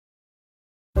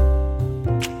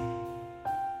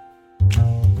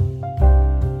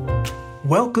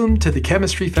Welcome to the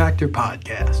Chemistry Factor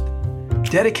podcast,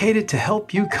 dedicated to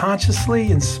help you consciously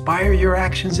inspire your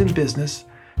actions in business,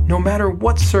 no matter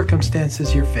what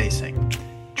circumstances you're facing,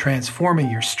 transforming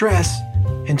your stress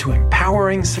into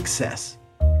empowering success.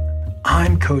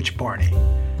 I'm Coach Barney,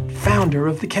 founder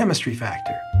of the Chemistry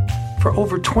Factor. For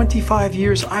over 25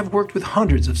 years, I've worked with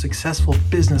hundreds of successful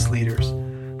business leaders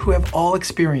who have all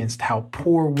experienced how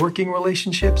poor working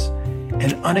relationships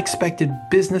and unexpected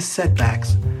business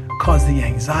setbacks cause the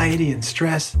anxiety and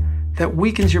stress that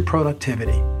weakens your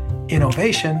productivity,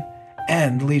 innovation,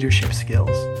 and leadership skills.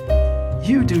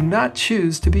 You do not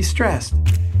choose to be stressed.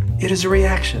 It is a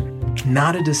reaction,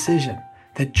 not a decision,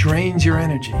 that drains your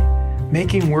energy,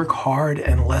 making work hard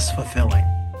and less fulfilling.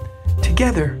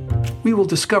 Together, we will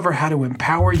discover how to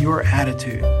empower your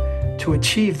attitude to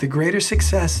achieve the greater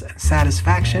success and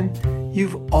satisfaction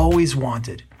you've always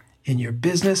wanted in your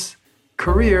business,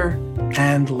 career,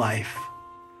 and life.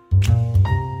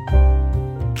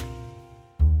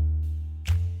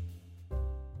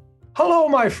 Hello,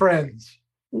 my friends.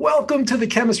 Welcome to the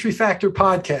Chemistry Factor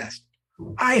podcast.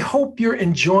 I hope you're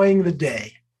enjoying the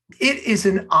day. It is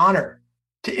an honor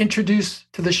to introduce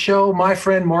to the show my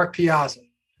friend Mark Piazza,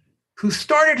 who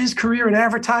started his career in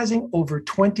advertising over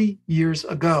 20 years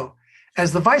ago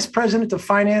as the Vice President of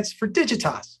Finance for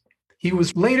Digitas. He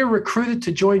was later recruited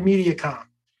to join Mediacom,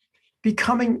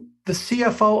 becoming the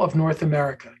CFO of North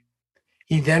America.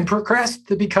 He then progressed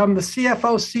to become the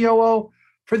CFO/COO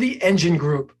for the Engine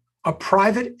Group, a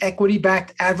private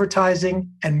equity-backed advertising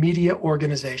and media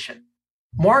organization.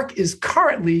 Mark is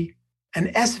currently an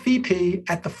SVP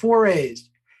at the 4A's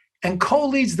and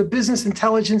co-leads the business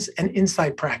intelligence and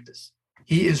insight practice.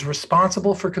 He is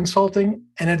responsible for consulting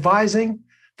and advising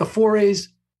the 4A's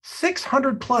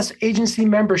 600-plus agency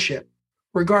membership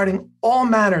regarding all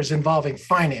matters involving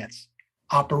finance,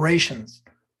 operations,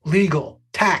 legal,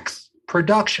 tax,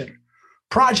 production,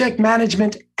 project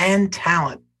management, and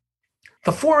talent.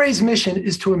 The 4A's mission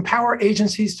is to empower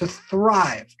agencies to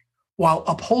thrive while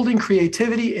upholding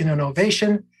creativity and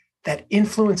innovation that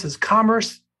influences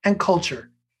commerce and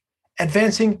culture,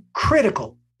 advancing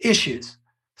critical issues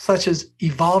such as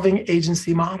evolving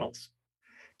agency models,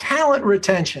 talent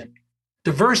retention,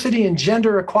 diversity and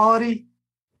gender equality,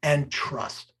 and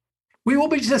trust. We will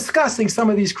be discussing some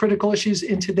of these critical issues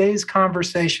in today's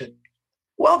conversation.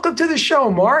 Welcome to the show,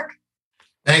 Mark.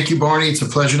 Thank you, Barney. It's a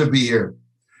pleasure to be here.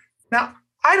 Now,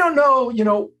 I don't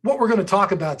know, what we're going to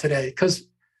talk about today because,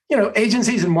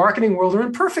 agencies and marketing world are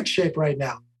in perfect shape right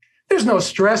now. There's no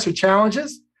stress or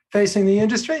challenges facing the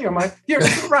industry. You're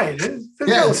right. There's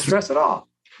no stress at all.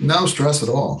 No stress at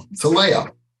all. It's a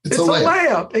layup. It's a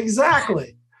layup.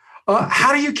 Exactly.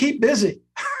 How do you keep busy?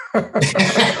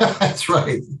 That's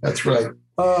right.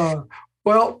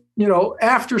 Well,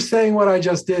 after saying what I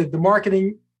just did, the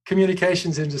marketing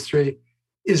communications industry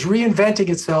is reinventing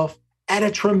itself at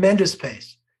a tremendous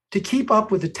pace to keep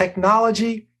up with the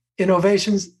technology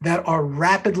innovations that are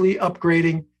rapidly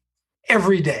upgrading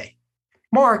every day.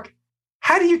 Mark,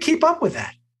 how do you keep up with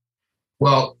that?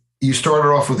 Well, you started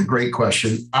off with a great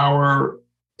question. Our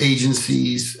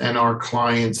agencies and our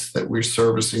clients that we're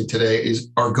servicing today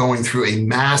are going through a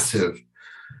massive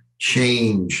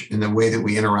change in the way that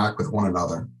we interact with one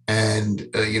another. And,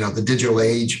 the digital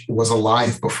age was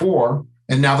alive before.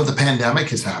 And now that the pandemic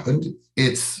has happened,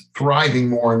 it's thriving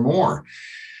more and more.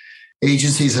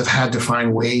 Agencies have had to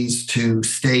find ways to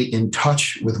stay in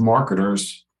touch with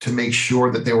marketers to make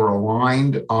sure that they were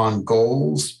aligned on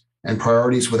goals and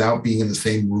priorities without being in the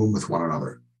same room with one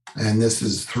another. And this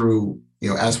is through,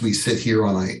 as we sit here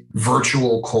on a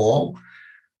virtual call,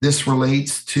 this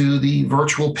relates to the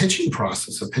virtual pitching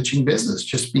process of pitching business,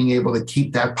 just being able to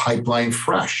keep that pipeline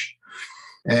fresh.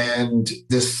 And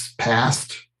this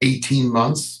past 18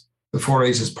 months, the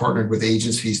 4A's has partnered with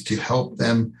agencies to help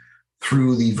them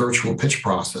through the virtual pitch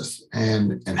process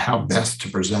and how best to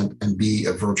present and be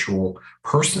a virtual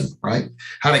person, right?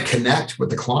 How to connect with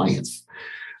the clients.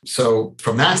 So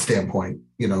from that standpoint,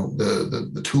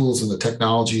 the tools and the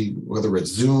technology, whether it's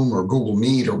Zoom or Google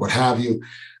Meet or what have you,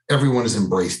 everyone has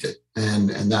embraced it. And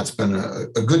that's been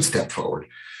a good step forward.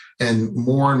 And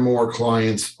more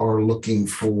clients are looking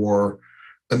for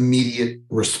immediate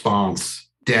response,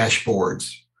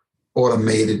 dashboards,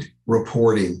 automated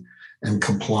reporting, and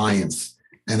compliance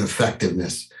and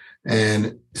effectiveness.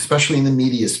 And especially in the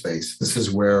media space, this is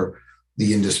where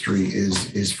the industry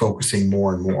is focusing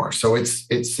more and more. So it's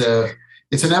an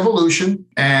evolution,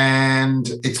 and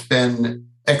it's been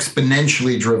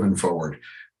exponentially driven forward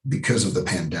because of the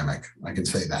pandemic. I can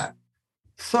say that.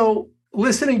 So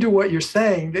listening to what you're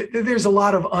saying, there's a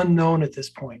lot of unknown at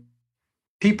this point.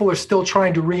 People are still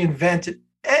trying to reinvent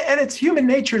And it's human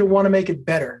nature to want to make it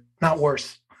better, not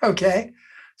worse. Okay.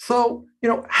 So,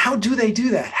 how do they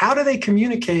do that? How do they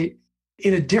communicate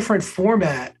in a different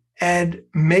format and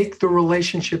make the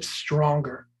relationship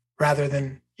stronger rather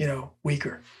than,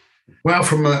 weaker? Well,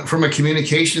 from a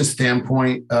communication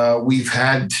standpoint, we've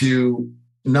had to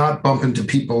not bump into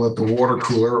people at the water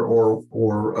cooler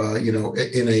or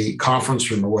in a conference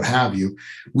room or what have you.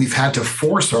 We've had to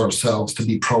force ourselves to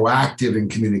be proactive in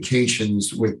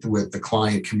communications with the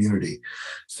client community.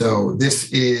 So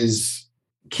this is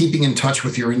keeping in touch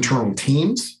with your internal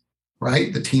teams,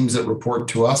 right? The teams that report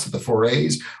to us at the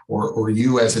 4As or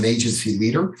you as an agency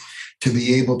leader, to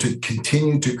be able to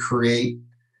continue to create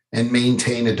and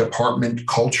maintain a department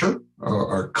culture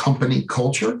or company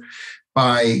culture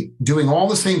by doing all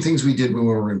the same things we did when we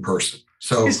were in person.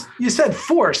 So you said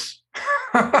force.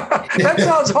 That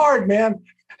sounds hard, man.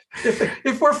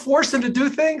 If we're forced to do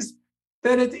things,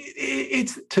 then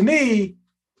it's to me,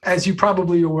 as you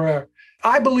probably are aware,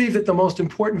 I believe that the most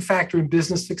important factor in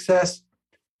business success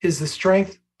is the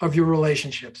strength of your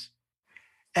relationships.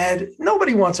 And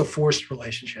nobody wants a forced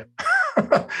relationship.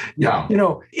 Yeah.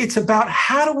 It's about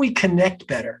how do we connect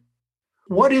better?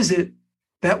 What is it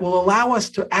that will allow us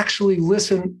to actually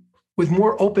listen with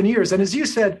more open ears? And as you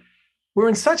said, we're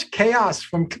in such chaos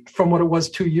from what it was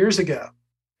 2 years ago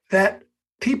that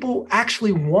people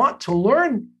actually want to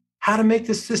learn how to make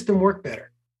this system work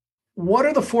better. What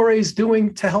are the 4As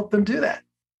doing to help them do that?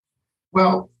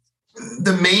 Well,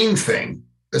 the main thing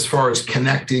as far as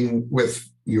connecting with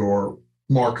your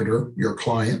marketer, your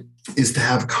client, is to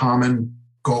have common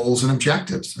goals and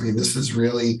objectives. I mean, this is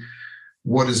really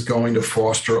what is going to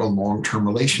foster a long-term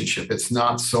relationship. It's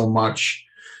not so much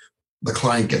the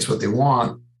client gets what they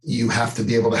want. You have to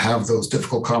be able to have those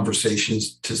difficult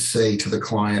conversations to say to the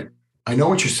client, I know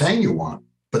what you're saying you want,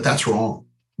 but that's wrong.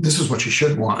 This is what you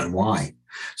should want and why.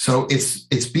 So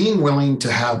it's being willing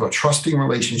to have a trusting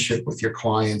relationship with your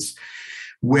clients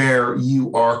where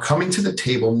you are coming to the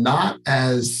table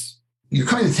you're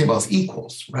coming to the table as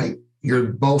equals, right?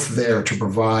 You're both there to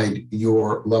provide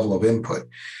your level of input.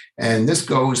 And this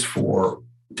goes for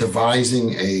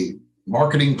devising a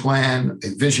marketing plan,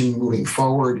 a vision moving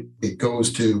forward. It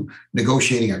goes to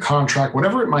negotiating a contract,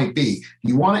 whatever it might be.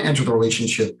 You want to enter the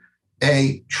relationship,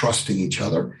 A, trusting each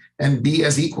other, and B,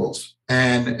 as equals.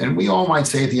 And we all might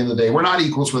say at the end of the day, we're not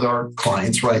equals with our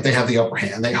clients, right? They have the upper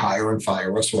hand. They hire and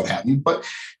fire us, what have you. But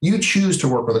you choose to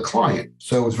work with a client.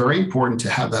 So it's very important to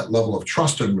have that level of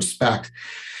trust and respect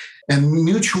and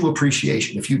mutual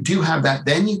appreciation. If you do have that,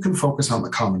 then you can focus on the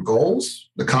common goals,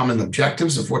 the common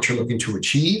objectives of what you're looking to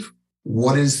achieve,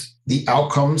 what is the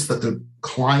outcomes that the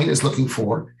client is looking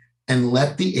for, and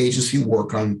let the agency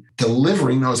work on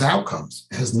delivering those outcomes.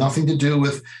 It has nothing to do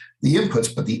with the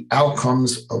inputs, but the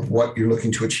outcomes of what you're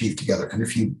looking to achieve together. And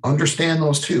if you understand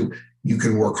those two, you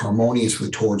can work harmoniously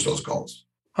towards those goals.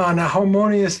 Now,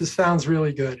 harmonious, this sounds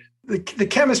really good. The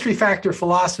chemistry factor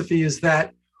philosophy is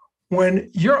that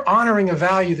when you're honoring a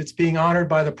value that's being honored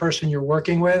by the person you're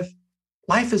working with,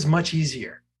 life is much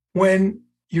easier. When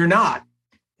you're not,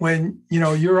 when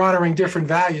you're honoring different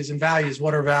values, and values,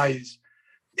 what are values?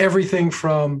 Everything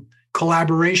from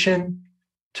collaboration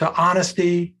to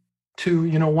honesty to,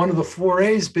 one of the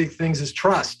 4A's big things is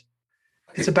trust.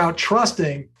 It's about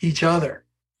trusting each other.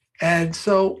 And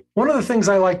so one of the things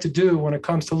I like to do when it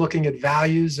comes to looking at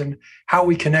values and how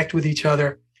we connect with each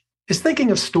other is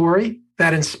thinking of story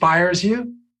that inspires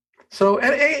you. So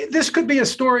this could be a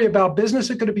story about business.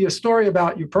 It could be a story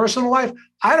about your personal life.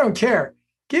 I don't care.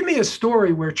 Give me a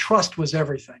story where trust was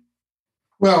everything.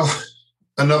 Well,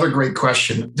 another great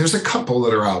question. There's a couple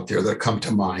that are out there that come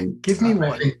to mind. Give me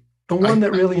one. The one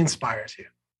that really inspires you.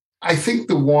 I think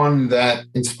the one that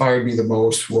inspired me the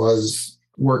most was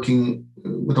working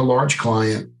with a large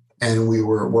client, and we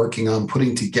were working on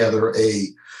putting together a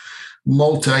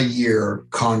multi-year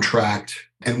contract,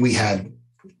 and we had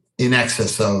in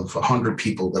excess of 100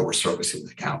 people that were servicing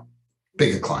the account.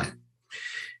 Big a client.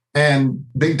 And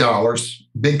big dollars,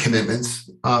 big commitments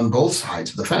on both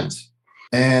sides of the fence.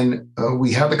 And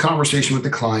we had the conversation with the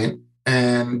client,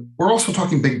 and we're also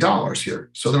talking big dollars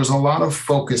here. So there was a lot of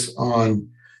focus on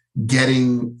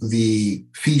getting the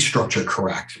fee structure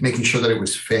correct, making sure that it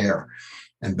was fair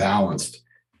and balanced.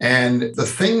 And the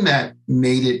thing that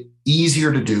made it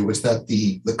easier to do was that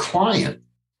the client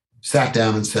sat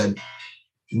down and said,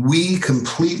 we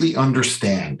completely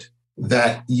understand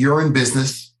that you're in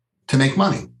business to make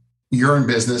money. You're in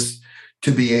business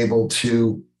to be able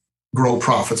to grow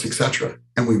profits, et cetera.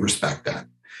 And we respect that.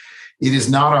 It is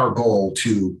not our goal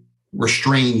to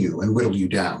restrain you and whittle you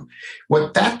down.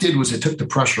 What that did was it took the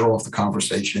pressure off the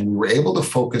conversation. We were able to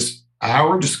focus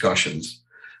our discussions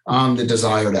on the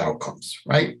desired outcomes,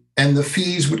 right? And the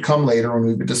fees would come later and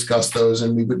we would discuss those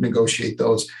and we would negotiate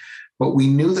those. But we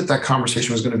knew that that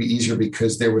conversation was going to be easier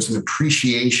because there was an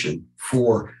appreciation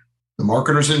for the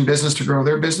marketers in business to grow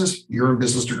their business, you're in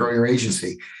business to grow your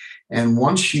agency. And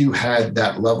once you had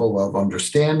that level of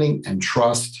understanding and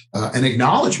trust and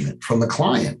acknowledgement from the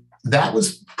client, that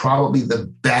was probably the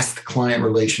best client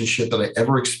relationship that I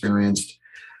ever experienced.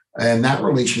 And that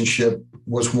relationship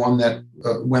was one that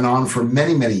went on for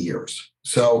many, many years.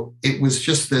 So it was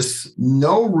just there was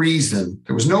no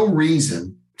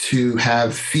reason to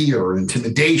have fear or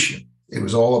intimidation. It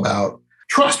was all about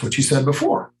trust, what you said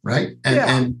before, right?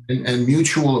 And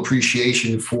mutual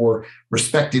appreciation for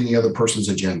respecting the other person's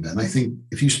agenda. And I think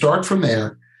if you start from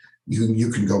there,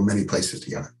 you can go many places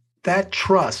together. That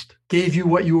trust gave you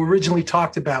what you originally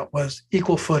talked about was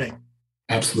equal footing.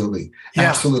 Absolutely. Yeah.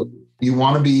 Absolutely. You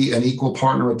want to be an equal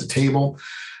partner at the table.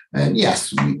 And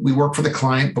yes, we work for the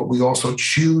client, but we also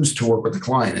choose to work with the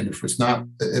client. And if it's not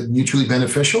mutually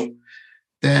beneficial,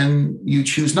 then you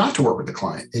choose not to work with the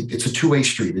client. It's a two-way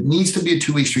street. It needs to be a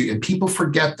two-way street. And people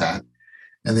forget that.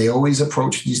 And they always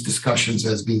approach these discussions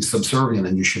as being subservient,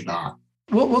 and you should not.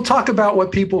 We'll talk about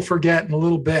what people forget in a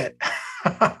little bit.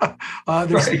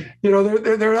 Right. There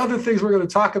are other things we're going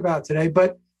to talk about today,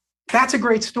 but that's a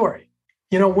great story.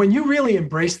 When you really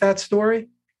embrace that story,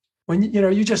 when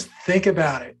you just think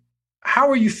about it, how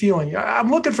are you feeling? I'm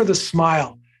looking for the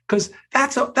smile, because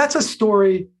that's a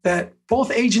story that both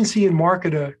agency and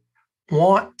marketer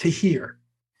want to hear.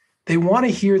 They want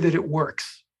to hear that it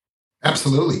works.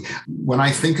 Absolutely. When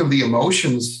I think of the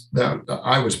emotions that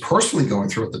I was personally going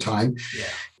through at the time,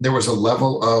 there was a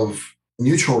level of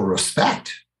mutual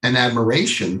respect and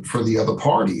admiration for the other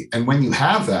party. And when you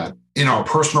have that in our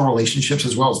personal relationships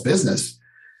as well as business,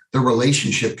 the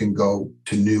relationship can go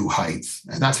to new heights.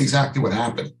 And that's exactly what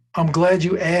happened. I'm glad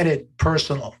you added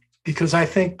personal, because I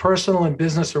think personal and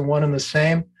business are one and the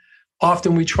same.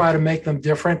 Often we try to make them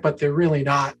different, but they're really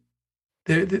not.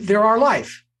 They're our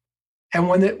life. And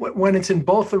when it's in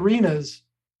both arenas,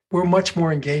 we're much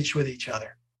more engaged with each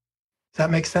other. Does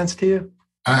that make sense to you?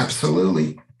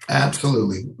 Absolutely.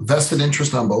 Absolutely. Vested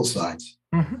interest on both sides.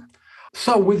 Mm-hmm.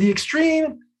 So with the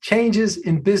extreme changes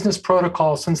in business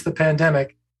protocol since the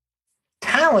pandemic,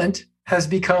 talent has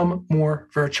become more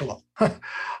virtual.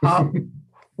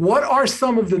 What are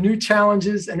some of the new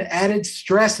challenges and added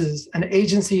stresses an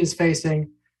agency is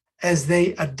facing as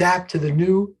they adapt to the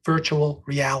new virtual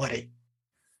reality?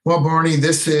 Well, Barney,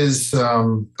 this is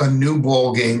a new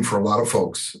ball game for a lot of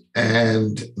folks.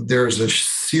 And there's a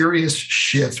serious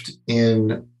shift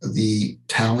in the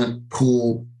talent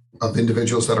pool of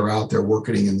individuals that are out there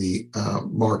working in the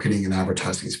marketing and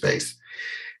advertising space.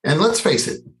 And let's face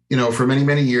it, for many,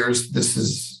 many years, this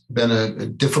has been a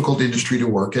difficult industry to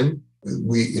work in.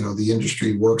 The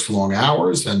industry works long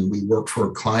hours and we work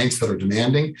for clients that are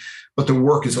demanding, but the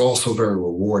work is also very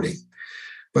rewarding.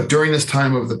 But during this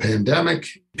time of the pandemic,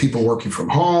 people working from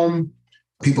home,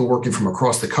 people working from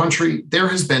across the country, there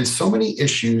has been so many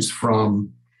issues,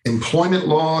 from employment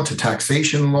law to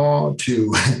taxation law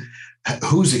to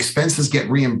whose expenses get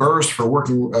reimbursed for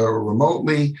working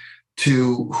remotely,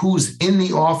 to who's in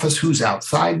the office, who's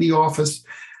outside the office,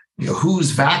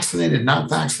 who's vaccinated, not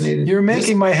vaccinated. You're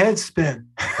making my head spin.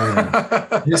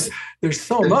 There's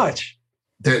so much.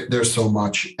 There's so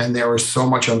much, and there is so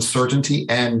much uncertainty.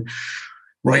 And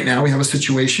right now we have a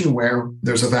situation where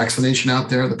there's a vaccination out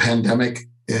there. The pandemic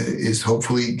is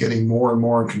hopefully getting more and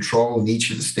more in control in each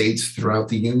of the states throughout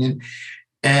the union.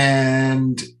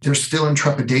 And there's still in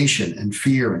trepidation and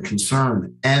fear and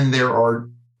concern. And there are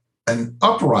an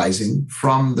uprising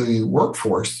from the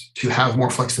workforce to have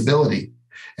more flexibility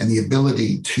and the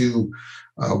ability to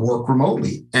work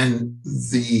remotely. And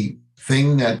the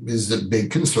thing that is a big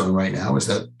concern right now is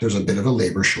that there's a bit of a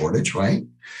labor shortage, right?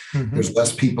 Mm-hmm. There's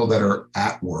less people that are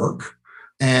at work.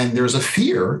 And there's a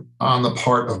fear on the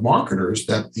part of marketers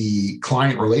that the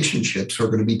client relationships are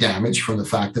going to be damaged from the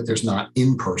fact that there's not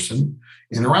in-person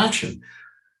interaction.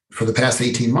 For the past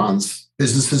 18 months,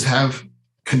 businesses have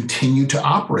continued to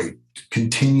operate,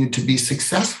 continued to be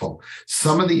successful.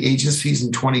 Some of the agencies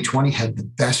in 2020 had the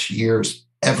best years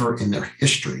ever in their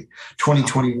history.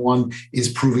 2021 is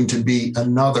proving to be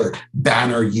another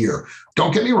banner year.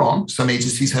 Don't get me wrong, some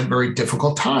agencies had very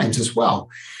difficult times as well,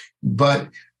 but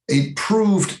it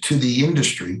proved to the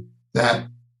industry that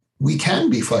we can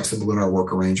be flexible in our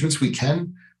work arrangements. We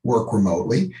can work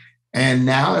remotely. And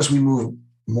now as we move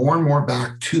more and more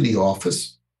back to the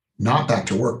office, not back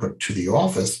to work, but to the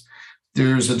office,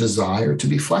 there's a desire to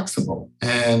be flexible.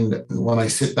 And when I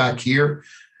sit back here,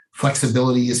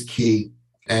 flexibility is key.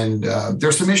 And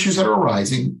there's some issues that are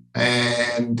arising,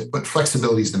 but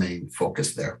flexibility is the main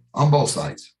focus there on both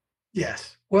sides.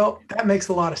 Yes. Well, that makes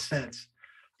a lot of sense.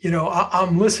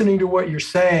 I'm listening to what you're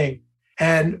saying,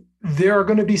 and there are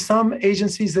going to be some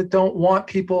agencies that don't want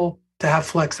people to have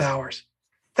flex hours.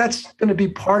 That's going to be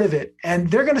part of it, and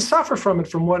they're going to suffer from it.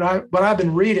 From what I've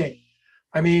been reading,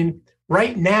 I mean,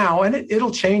 right now, and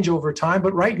it'll change over time,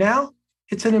 but right now,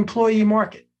 it's an employee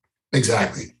market.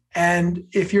 Exactly. And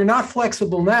if you're not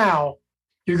flexible now,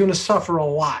 you're going to suffer a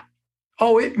lot.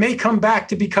 Oh, it may come back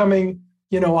to becoming,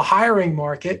 a hiring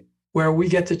market where we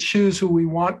get to choose who we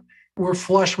want. We're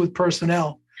flush with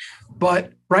personnel.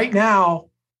 But right now,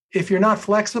 if you're not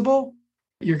flexible,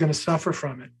 you're going to suffer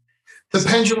from it. The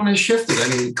pendulum has shifted. I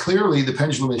mean, clearly the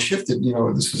pendulum has shifted.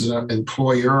 This is an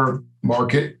employer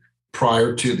market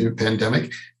prior to the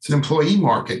pandemic. It's an employee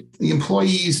market. The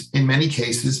employees, in many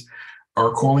cases,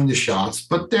 are calling the shots,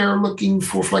 but they're looking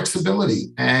for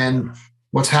flexibility. And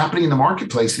what's happening in the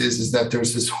marketplace is that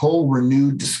there's this whole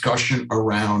renewed discussion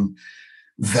around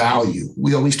value.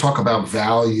 We always talk about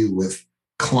value with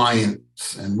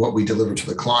clients and what we deliver to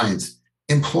the clients.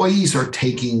 Employees are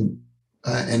taking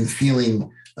and feeling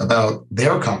about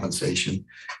their compensation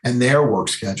and their work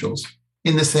schedules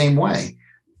in the same way.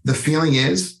 The feeling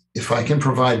is, if I can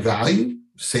provide value,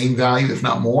 same value, if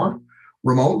not more,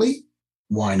 remotely,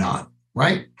 why not?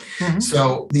 Right? Mm-hmm.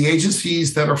 So the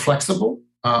agencies that are flexible,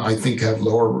 I think, have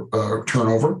lower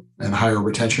turnover and higher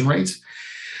retention rates.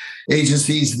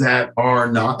 Agencies that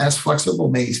are not as flexible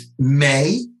may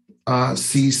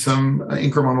see some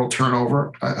incremental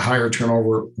turnover, higher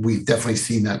turnover. We've definitely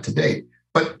seen that to date.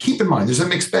 But keep in mind, there's a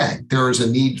mixed bag. There is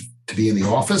a need to be in the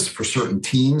office for certain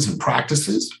teams and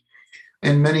practices.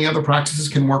 And many other practices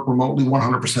can work remotely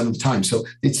 100% of the time. So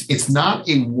it's not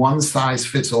a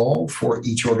one-size-fits-all for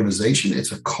each organization.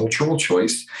 It's a cultural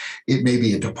choice. It may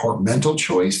be a departmental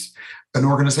choice, an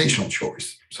organizational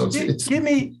choice. So give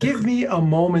me a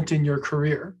moment in your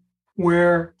career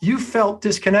where you felt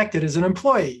disconnected as an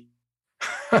employee.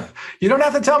 You don't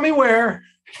have to tell me where.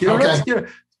 You don't have to,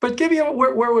 but give me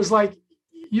where it was like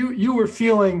you were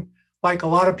feeling like a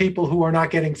lot of people who are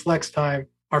not getting flex time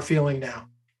are feeling now.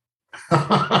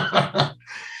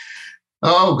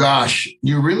 Oh, gosh,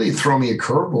 you really throw me a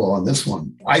curveball on this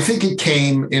one. I think it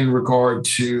came in regard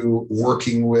to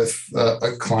working with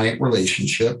a client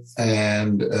relationship,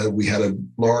 and we had a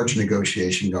large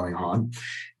negotiation going on.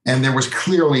 And there was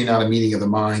clearly not a meeting of the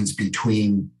minds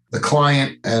between the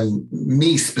client and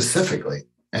me specifically.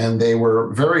 And they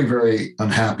were very, very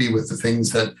unhappy with the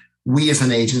things that we as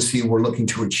an agency were looking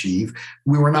to achieve.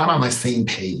 We were not on the same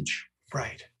page.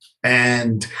 Right.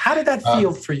 And how did that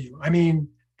feel for you? I mean,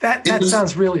 that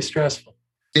sounds really stressful.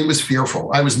 It was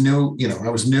fearful. I was new, I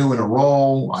was new in a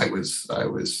role. I was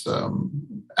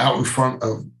out in front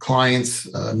of clients,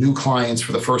 new clients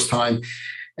for the first time.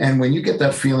 And when you get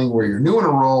that feeling where you're new in a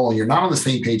role and you're not on the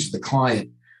same page as the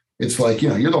client, it's like,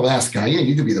 you're the last guy in,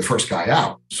 you could be the first guy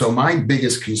out. So my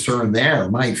biggest concern there,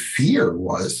 my fear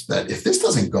was that if this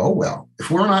doesn't go well,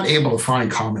 if we're not able to find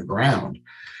common ground,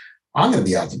 I'm going to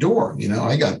be out the door.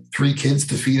 I got 3 kids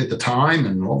to feed at the time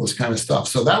and all this kind of stuff.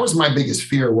 So that was my biggest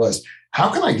fear, was how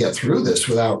can I get through this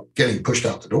without getting pushed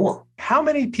out the door? How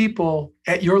many people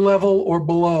at your level or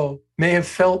below may have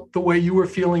felt the way you were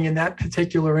feeling in that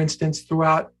particular instance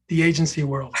throughout the agency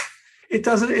world? It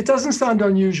doesn't sound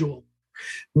unusual.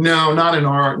 No, not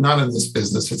in this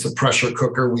business. It's a pressure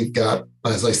cooker. We've got,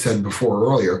 as I said before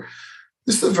earlier,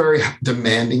 this is a very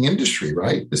demanding industry,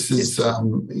 right? This is,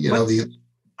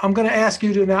 I'm going to ask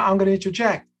you to now, I'm going to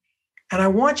interject. And I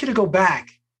want you to go back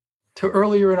to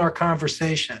earlier in our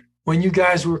conversation when you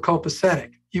guys were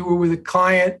copacetic. You were with a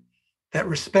client that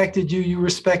respected you. You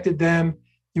respected them.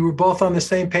 You were both on the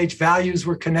same page. Values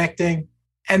were connecting.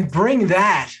 And bring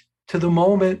that to the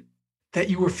moment that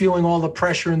you were feeling all the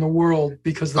pressure in the world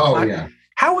because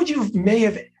How would you may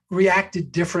have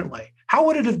reacted differently? How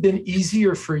would it have been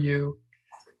easier for you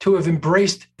to have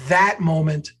embraced that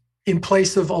moment in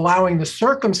place of allowing the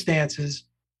circumstances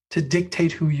to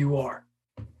dictate who you are?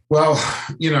 Well,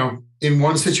 in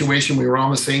one situation, we were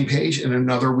on the same page. In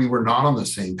another, we were not on the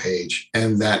same page.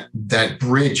 And that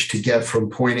bridge to get from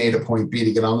point A to point B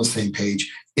to get on the same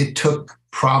page, it took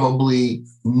probably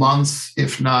months,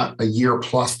 if not a year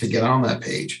plus, to get on that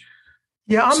page.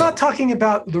 Yeah, I'm not talking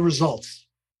about the results.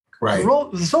 Right. The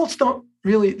results don't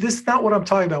really, this is not what I'm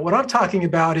talking about. What I'm talking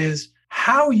about is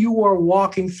how you are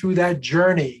walking through that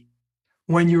journey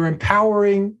when you're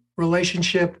empowering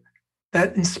relationship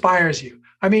that inspires you.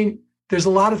 I mean, there's a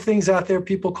lot of things out there.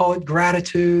 People call it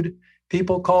gratitude.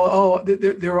 People call,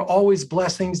 there are always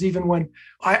blessings. Even when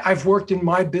I've worked in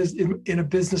my business, in a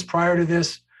business prior to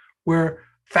this, where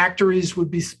factories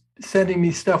would be sending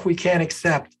me stuff we can't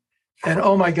accept. And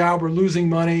oh my God, we're losing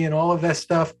money and all of that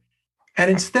stuff.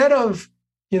 And instead of,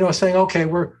 saying, okay,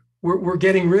 we're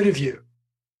getting rid of you,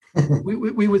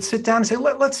 we would sit down and say,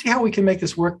 let's see how we can make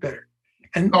this work better.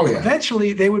 And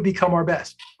eventually they would become our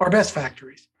best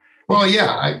factories. Well,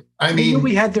 yeah, I mean,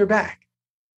 we had their back.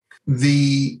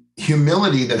 The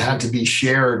humility that had to be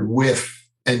shared with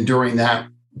and during that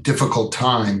difficult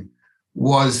time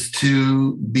was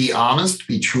to be honest,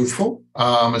 be truthful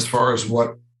as far as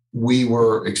what we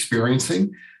were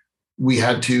experiencing. We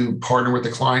had to partner with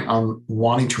the client on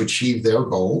wanting to achieve their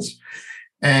goals.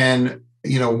 And,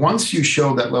 once you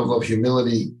show that level of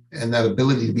humility and that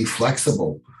ability to be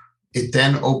flexible, it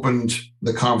then opened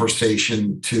the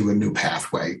conversation to a new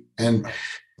pathway. And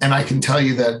I can tell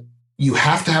you that you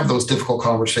have to have those difficult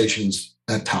conversations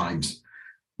at times.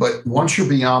 But once you're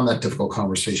beyond that difficult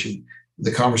conversation,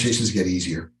 the conversations get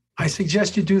easier. I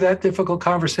suggest you do that difficult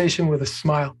conversation with a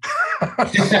smile.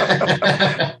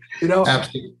 Absolutely.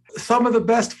 Some of the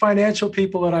best financial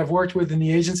people that I've worked with in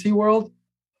the agency world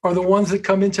are the ones that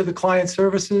come into the client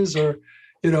services or,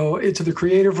 into the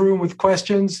creative room with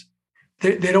questions.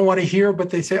 They don't want to hear,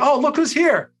 but they say, oh, look who's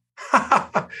here.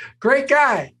 Great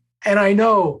guy. And I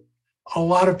know a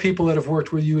lot of people that have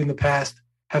worked with you in the past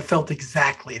have felt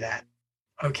exactly that.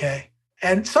 Okay.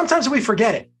 And sometimes we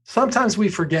forget it.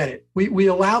 We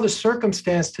allow the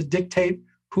circumstance to dictate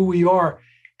who we are,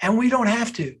 and we don't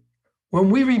have to.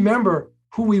 When we remember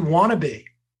who we want to be,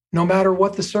 no matter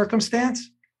what the circumstance,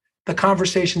 the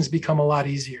conversations become a lot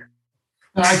easier.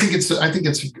 I think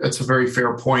it's a very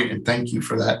fair point, and thank you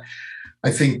for that.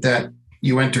 I think that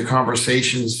you enter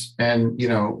conversations and,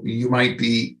 you might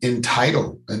be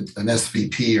entitled an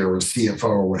SVP or a CFO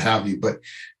or what have you, but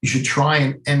you should try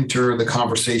and enter the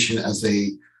conversation as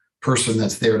a person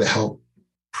that's there to help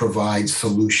provide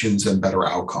solutions and better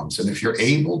outcomes. And if you're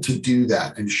able to do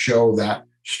that and show that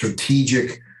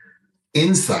strategic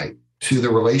insight to the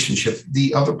relationship,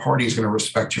 the other party is going to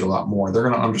respect you a lot more. They're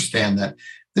going to understand that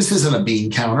this isn't a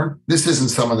bean counter. This isn't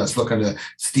someone that's looking to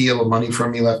steal money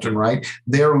from you left and right.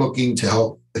 They're looking to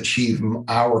help achieve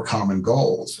our common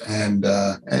goals, and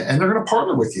they're going to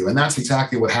partner with you. And that's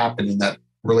exactly what happened in that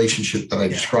relationship that I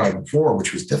described before,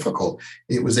 which was difficult.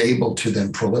 It was able to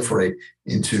then proliferate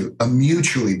into a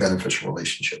mutually beneficial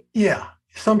relationship. Yeah.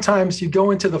 Sometimes you go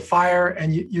into the fire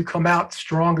and you come out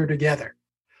stronger together.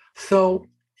 So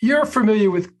you're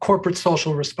familiar with corporate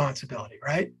social responsibility,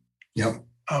 right? Yep.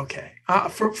 Okay.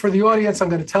 For the audience, I'm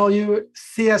going to tell you,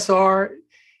 CSR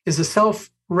is a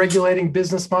self-regulating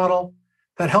business model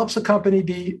that helps a company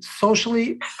be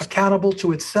socially accountable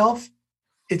to itself,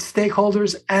 its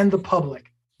stakeholders, and the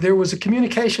public. There was a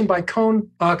communication by Cone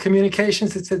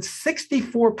Communications that said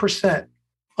 64%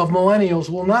 of millennials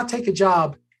will not take a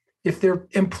job if their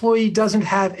employee doesn't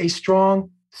have a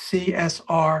strong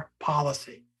CSR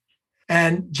policy.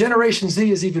 And Generation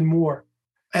Z is even more.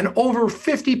 And over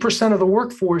 50% of the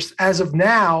workforce as of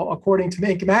now, according to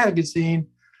Inc. magazine,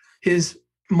 is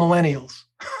millennials,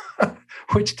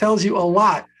 which tells you a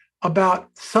lot about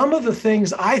some of the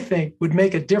things I think would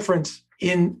make a difference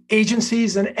in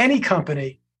agencies and any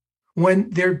company when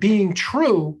they're being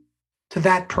true to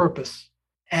that purpose.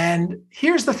 And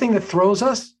here's the thing that throws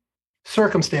us: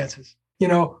 circumstances.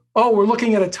 We're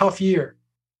looking at a tough year.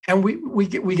 And we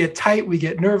get tight, we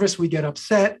get nervous, we get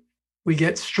upset, we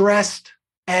get stressed,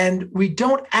 and we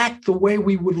don't act the way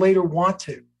we would later want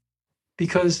to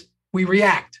because we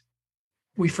react.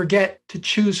 We forget to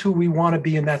choose who we want to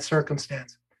be in that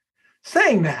circumstance.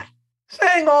 Saying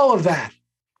all of that,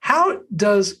 how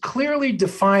does clearly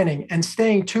defining and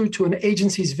staying true to an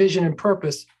agency's vision and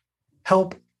purpose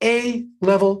help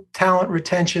A-level talent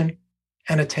retention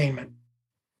and attainment?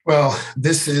 Well,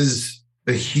 this is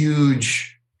a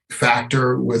huge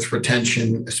factor with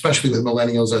retention, especially with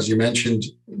millennials, as you mentioned.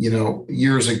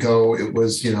 Years ago, it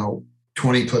was,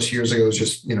 20 plus years ago, it was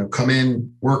just, come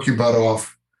in, work your butt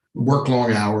off, work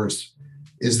long hours.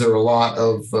 Is there a lot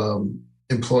of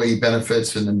employee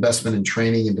benefits and investment in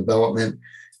training and development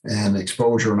and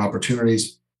exposure and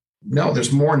opportunities? No,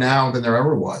 there's more now than there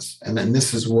ever was. And then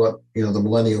this is what, the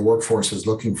millennial workforce is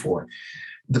looking for.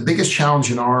 The biggest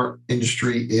challenge in our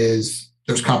industry is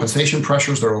there's compensation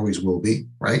pressures. There always will be,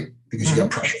 right? Because you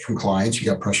got pressure from clients, you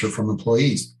got pressure from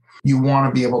employees. You want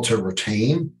to be able to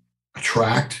retain,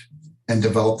 attract, and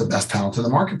develop the best talent in the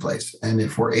marketplace. And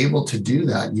if we're able to do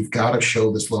that, you've got to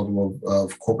show this level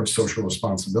of corporate social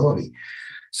responsibility.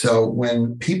 So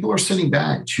when people are sitting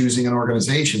back choosing an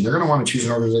organization, they're going to want to choose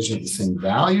an organization with the same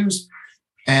values,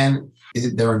 and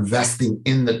they're investing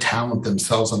in the talent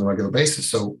themselves on a regular basis.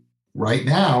 So right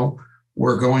now,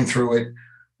 we're going through it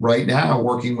right now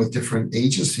working with different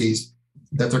agencies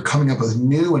that they're coming up with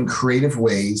new and creative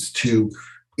ways to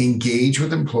engage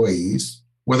with employees,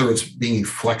 whether it's being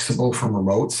flexible from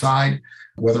remote side,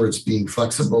 whether it's being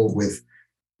flexible with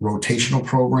rotational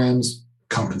programs,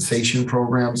 compensation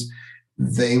programs.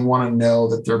 They want to know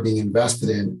that they're being invested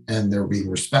in and they're being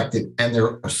respected and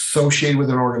they're associated with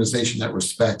an organization that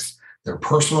respects their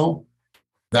personal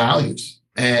values.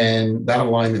 And that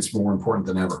alignment's more important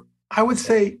than ever. I would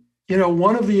say,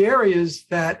 one of the areas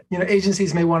that,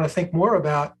 agencies may want to think more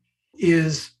about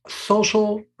is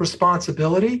social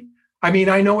responsibility. I mean,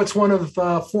 I know it's one of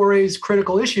 4A's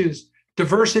critical issues,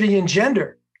 diversity and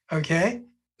gender. Okay.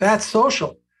 That's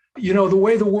social. The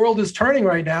way the world is turning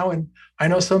right now, and I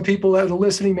know some people that are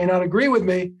listening may not agree with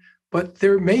me, but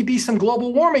there may be some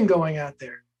global warming going out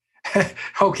there.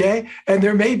 Okay. And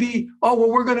there may be,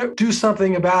 we're going to do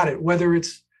something about it, whether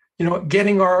it's,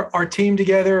 getting our team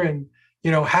together and,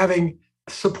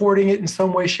 supporting it in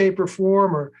some way, shape, or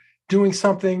form, or doing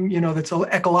something, that's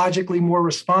ecologically more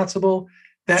responsible.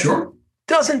 That Sure.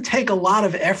 Doesn't take a lot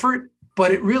of effort,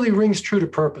 but it really rings true to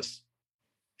purpose.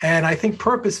 And I think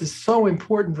purpose is so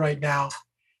important right now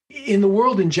in the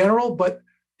world in general. But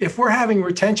if we're having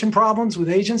retention problems with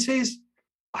agencies,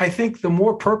 I think the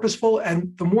more purposeful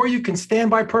and the more you can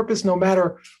stand by purpose, no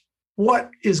matter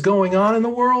what is going on in the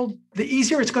world, the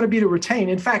easier it's going to be to retain.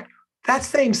 In fact, that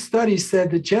same study said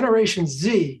that Generation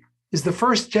Z is the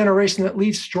first generation that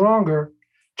leaves stronger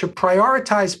to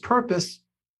prioritize purpose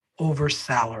over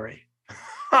salary.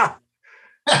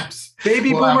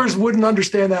 Baby boomers wouldn't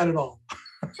understand that at all.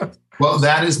 Well,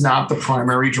 that is not the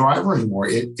primary driver anymore.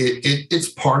 It's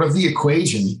part of the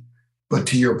equation. But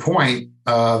to your point,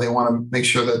 they want to make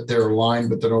sure that they're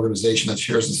aligned with an organization that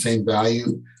shares the same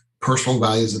personal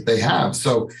values that they have.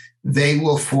 So they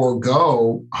will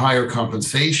forego higher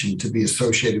compensation to be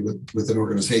associated with an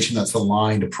organization that's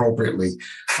aligned appropriately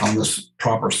on the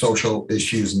proper social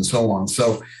issues and so on.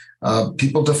 So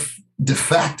people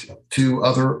defect to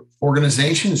other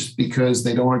organizations because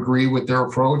they don't agree with their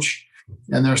approach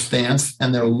and their stance,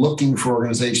 and they're looking for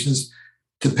organizations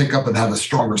to pick up and have a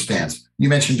stronger stance. You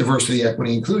mentioned diversity,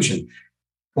 equity, inclusion.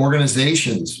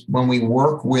 Organizations, when we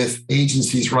work with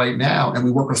agencies right now and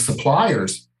we work with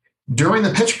suppliers, during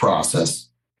the pitch process,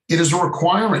 it is a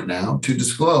requirement now to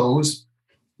disclose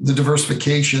the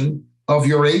diversification of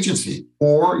your agency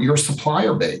or your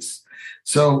supplier base.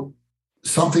 So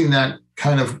something that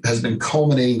kind of has been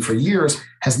culminating for years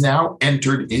has now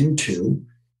entered into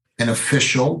an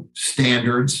official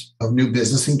standards of new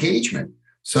business engagement.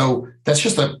 So that's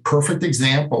just a perfect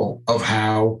example of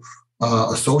how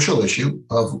a social issue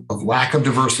of lack of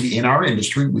diversity in our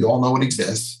industry, we all know it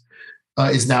exists,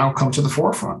 is now come to the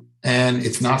forefront. And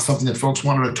it's not something that folks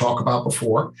wanted to talk about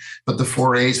before, but the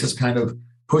 4A's has kind of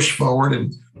pushed forward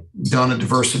and done a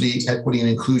diversity, equity, and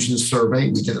inclusion survey.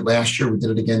 We did it last year. We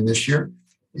did it again this year.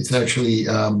 It's actually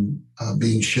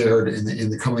being shared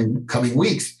in the coming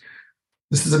weeks.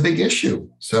 This is a big issue.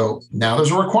 So now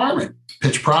there's a requirement.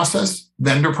 Pitch process,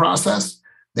 vendor process.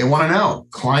 They want to know.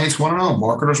 Clients want to know.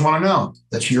 Marketers want to know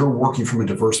that you're working from a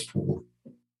diverse pool.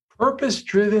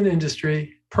 Purpose-driven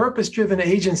industry, purpose-driven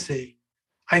agency,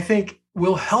 I think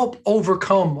will help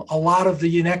overcome a lot of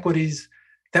the inequities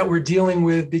that we're dealing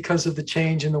with because of the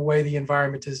change in the way the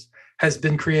environment has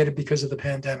been created because of the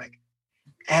pandemic.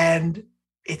 And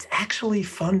it's actually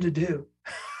fun to do.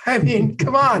 I mean,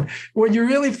 come on. When you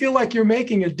really feel like you're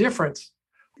making a difference,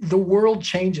 the world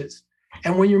changes.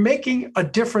 And when you're making a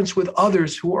difference with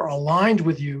others who are aligned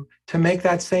with you to make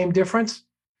that same difference,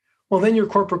 well, then your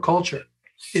corporate culture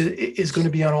is going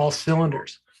to be on all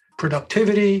cylinders.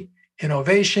 Productivity,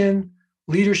 innovation,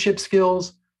 leadership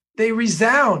skills, they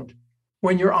resound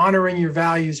when you're honoring your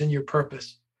values and your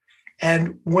purpose.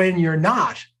 And when you're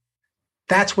not,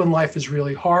 that's when life is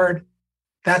really hard.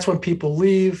 That's when people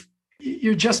leave.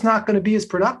 You're just not going to be as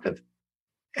productive.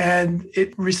 And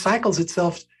it recycles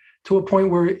itself to a point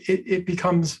where it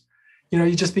becomes,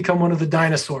 you just become one of the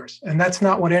dinosaurs. And that's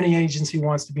not what any agency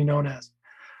wants to be known as.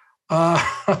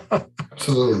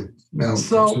 Absolutely. No,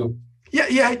 so, absolutely.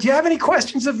 Yeah. Do you have any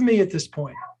questions of me at this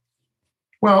point?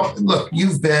 Well, look,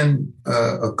 you've been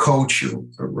a coach,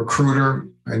 a recruiter,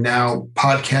 and now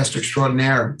podcast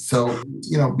extraordinaire. So,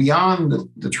 beyond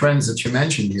the trends that you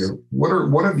mentioned here,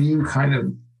 what have you kind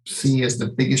of seen as the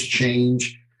biggest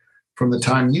change from the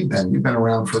time you've been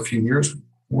around for a few years?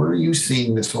 Where are you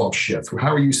seeing this all shift?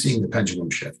 How are you seeing the pendulum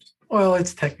shift? Well,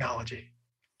 it's technology.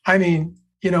 I mean,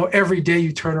 every day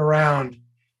you turn around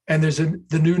and there's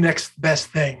the new next best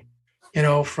thing,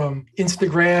 from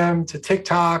Instagram to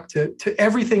TikTok to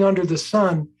everything under the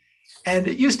sun. And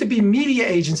it used to be media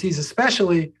agencies,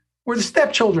 especially, were the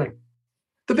stepchildren.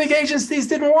 The big agencies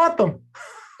didn't want them.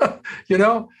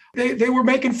 They were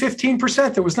making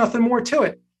 15%. There was nothing more to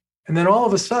it. And then all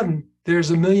of a sudden,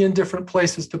 there's a million different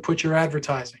places to put your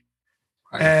advertising.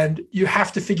 Right. And you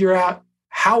have to figure out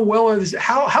how well is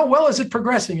it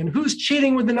progressing and who's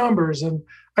cheating with the numbers. And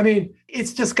I mean,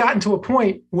 it's just gotten to a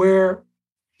point where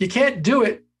you can't do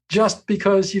it just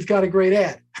because you've got a great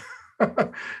ad,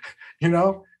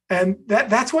 and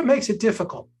that's what makes it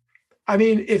difficult. I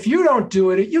mean, if you don't do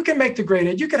it, you can make the great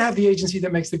ad. You can have the agency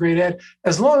that makes the great ad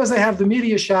as long as they have the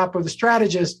media shop or the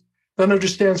strategist that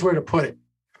understands where to put it.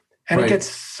 And It gets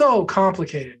so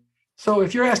complicated. So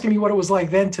if you're asking me what it was like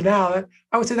then to now,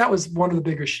 I would say that was one of the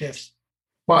bigger shifts.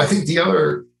 Well, I think the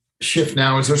other shift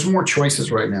now is there's more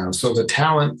choices right now. So the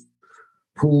talent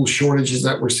pool shortages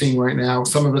that we're seeing right now,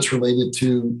 some of it's related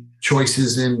to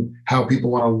choices in how people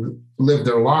want to live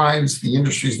their lives, the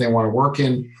industries they want to work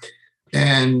in.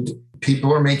 And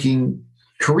people are making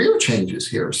career changes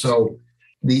here. So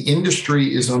the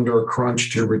industry is under a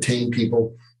crunch to retain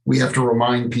people. We have to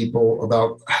remind people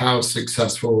about how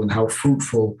successful and how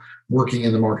fruitful working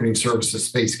in the marketing services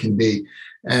space can be.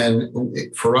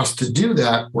 And for us to do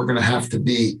that, we're going to have to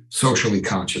be socially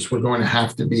conscious. We're going to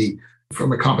have to be,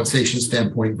 from a compensation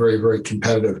standpoint, very, very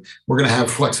competitive. We're going to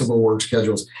have flexible work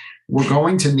schedules. We're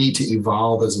going to need to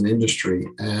evolve as an industry.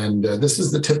 And this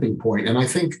is the tipping point. And I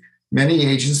think many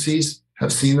agencies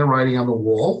have seen the writing on the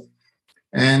wall,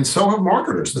 and so have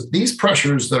marketers. That these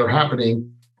pressures that are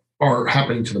happening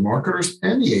to the marketers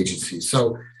and the agencies.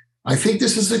 So I think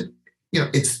this is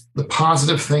it's the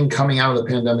positive thing coming out of the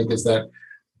pandemic is that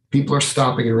people are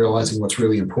stopping and realizing what's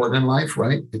really important in life,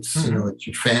 right? It's, it's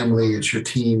your family, it's your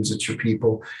teams, it's your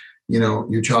people,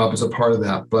 your job is a part of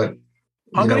that. But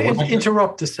I'm going to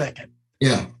interrupt a second.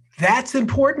 Yeah. That's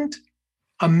important.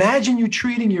 Imagine you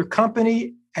treating your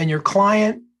company and your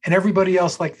client and everybody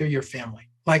else like they're your family,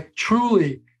 like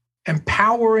truly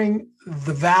empowering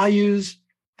the values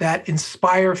that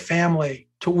inspire family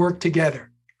to work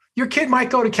together. Your kid might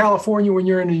go to California when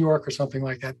you're in New York or something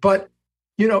like that, but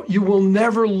you will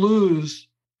never lose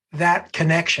that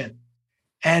connection.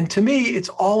 And to me, it's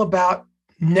all about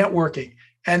networking.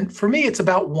 And for me, it's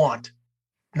about want,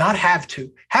 not have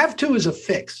to. Have to is a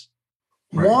fix.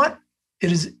 Right. Want,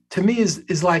 to me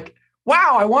is like,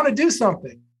 wow, I want to do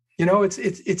something.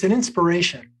 It's an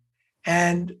inspiration.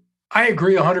 And I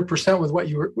agree 100% with what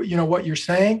you're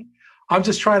saying. I'm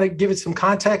just trying to give it some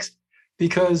context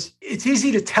because it's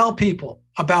easy to tell people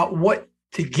about what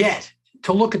to get,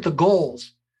 to look at the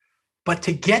goals, but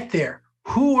to get there,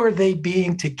 who are they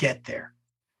being to get there?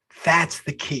 That's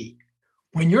the key.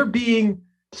 When you're being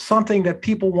something that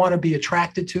people want to be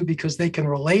attracted to because they can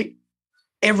relate,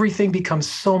 everything becomes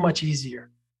so much easier.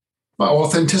 Well,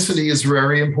 authenticity is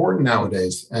very important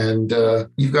nowadays. And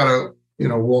you've got to,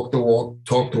 walk the walk,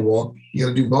 talk the walk. You got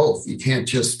to do both. You can't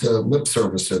just lip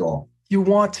service it all. You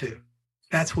want to.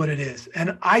 That's what it is.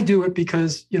 And I do it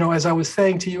because, as I was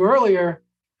saying to you earlier,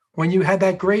 when you had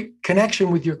that great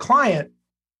connection with your client,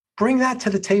 bring that to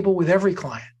the table with every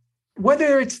client.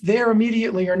 Whether it's there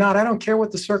immediately or not, I don't care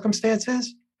what the circumstance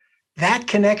is, that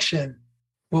connection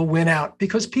will win out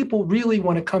because people really,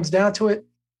 when it comes down to it,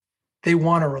 they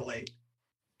want to relate.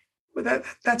 But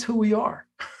that's who we are.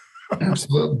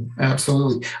 Absolutely.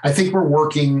 Absolutely. I think we're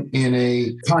working in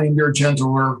a kinder,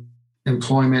 gentler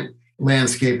employment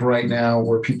landscape right now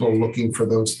where people are looking for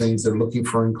those things. They're looking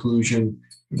for inclusion.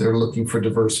 They're looking for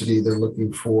diversity. They're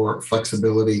looking for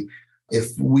flexibility.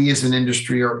 If we as an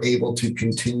industry are able to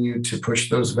continue to push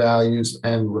those values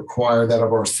and require that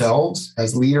of ourselves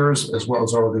as leaders, as well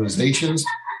as our organizations,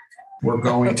 we're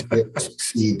going to be able to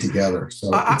succeed together.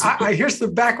 So I hear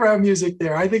some background music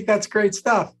there. I think that's great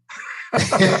stuff.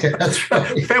 That's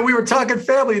right. We were talking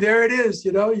family. There it is.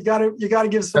 You got to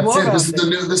give some love.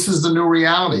 This is the new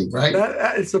reality, right?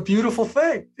 It's a beautiful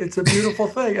thing. It's a beautiful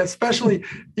thing, especially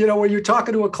when you're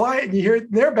talking to a client and you hear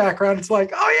their background. It's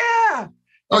like, oh yeah.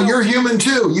 You're human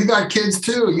too. You got kids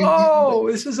too.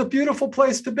 This is a beautiful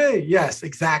place to be. Yes,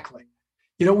 exactly.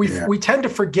 We tend to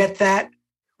forget that.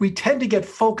 We tend to get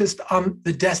focused on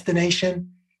the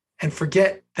destination and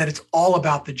forget that it's all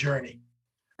about the journey.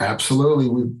 Absolutely.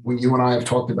 You and I have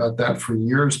talked about that for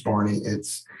years, Barney.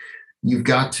 You've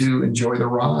got to enjoy the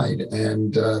ride,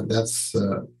 and that's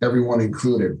everyone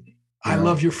included. I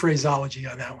love your phraseology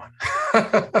on that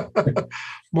one.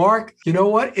 Mark, you know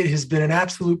what? It has been an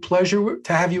absolute pleasure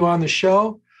to have you on the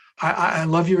show. I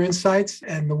love your insights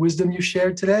and the wisdom you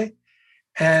shared today.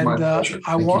 And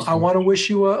I want to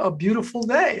wish you a beautiful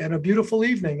day and a beautiful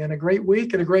evening and a great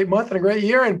week and a great month and a great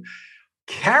year. And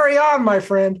carry on, my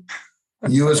friend.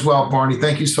 You as well, Barney.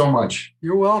 Thank you so much.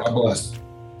 You're welcome. God bless.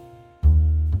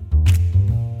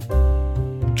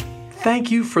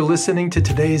 Thank you for listening to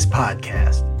today's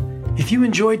podcast. If you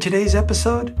enjoyed today's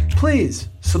episode, please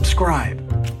subscribe,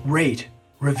 rate,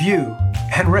 review,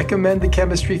 and recommend the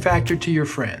Chemistry Factor to your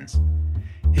friends.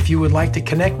 If you would like to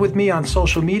connect with me on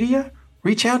social media,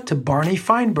 reach out to Barney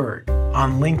Feinberg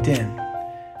on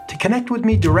LinkedIn. To connect with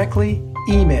me directly,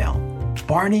 email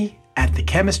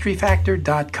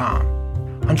barney@thechemistryfactor.com.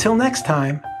 Until next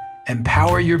time,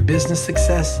 empower your business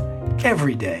success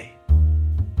every day.